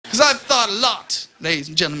Because I've thought a lot, ladies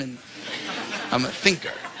and gentlemen. I'm a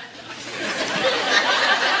thinker.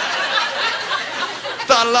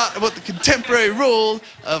 Thought a lot about the contemporary role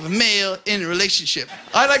of a male in a relationship.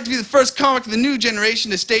 I'd like to be the first comic of the new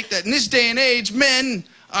generation to state that in this day and age, men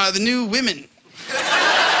are the new women.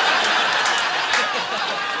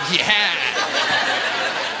 Yeah.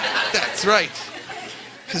 That's right.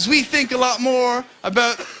 Because we think a lot more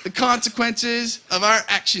about the consequences of our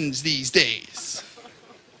actions these days.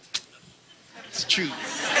 It's true.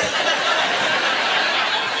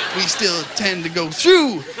 We still tend to go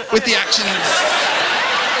through with the actions.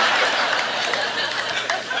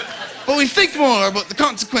 But we think more about the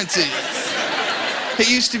consequences. It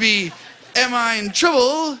used to be, am I in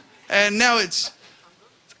trouble? And now it's,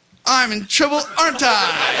 I'm in trouble, aren't I?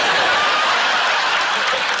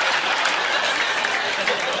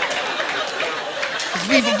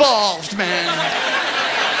 We've evolved, man.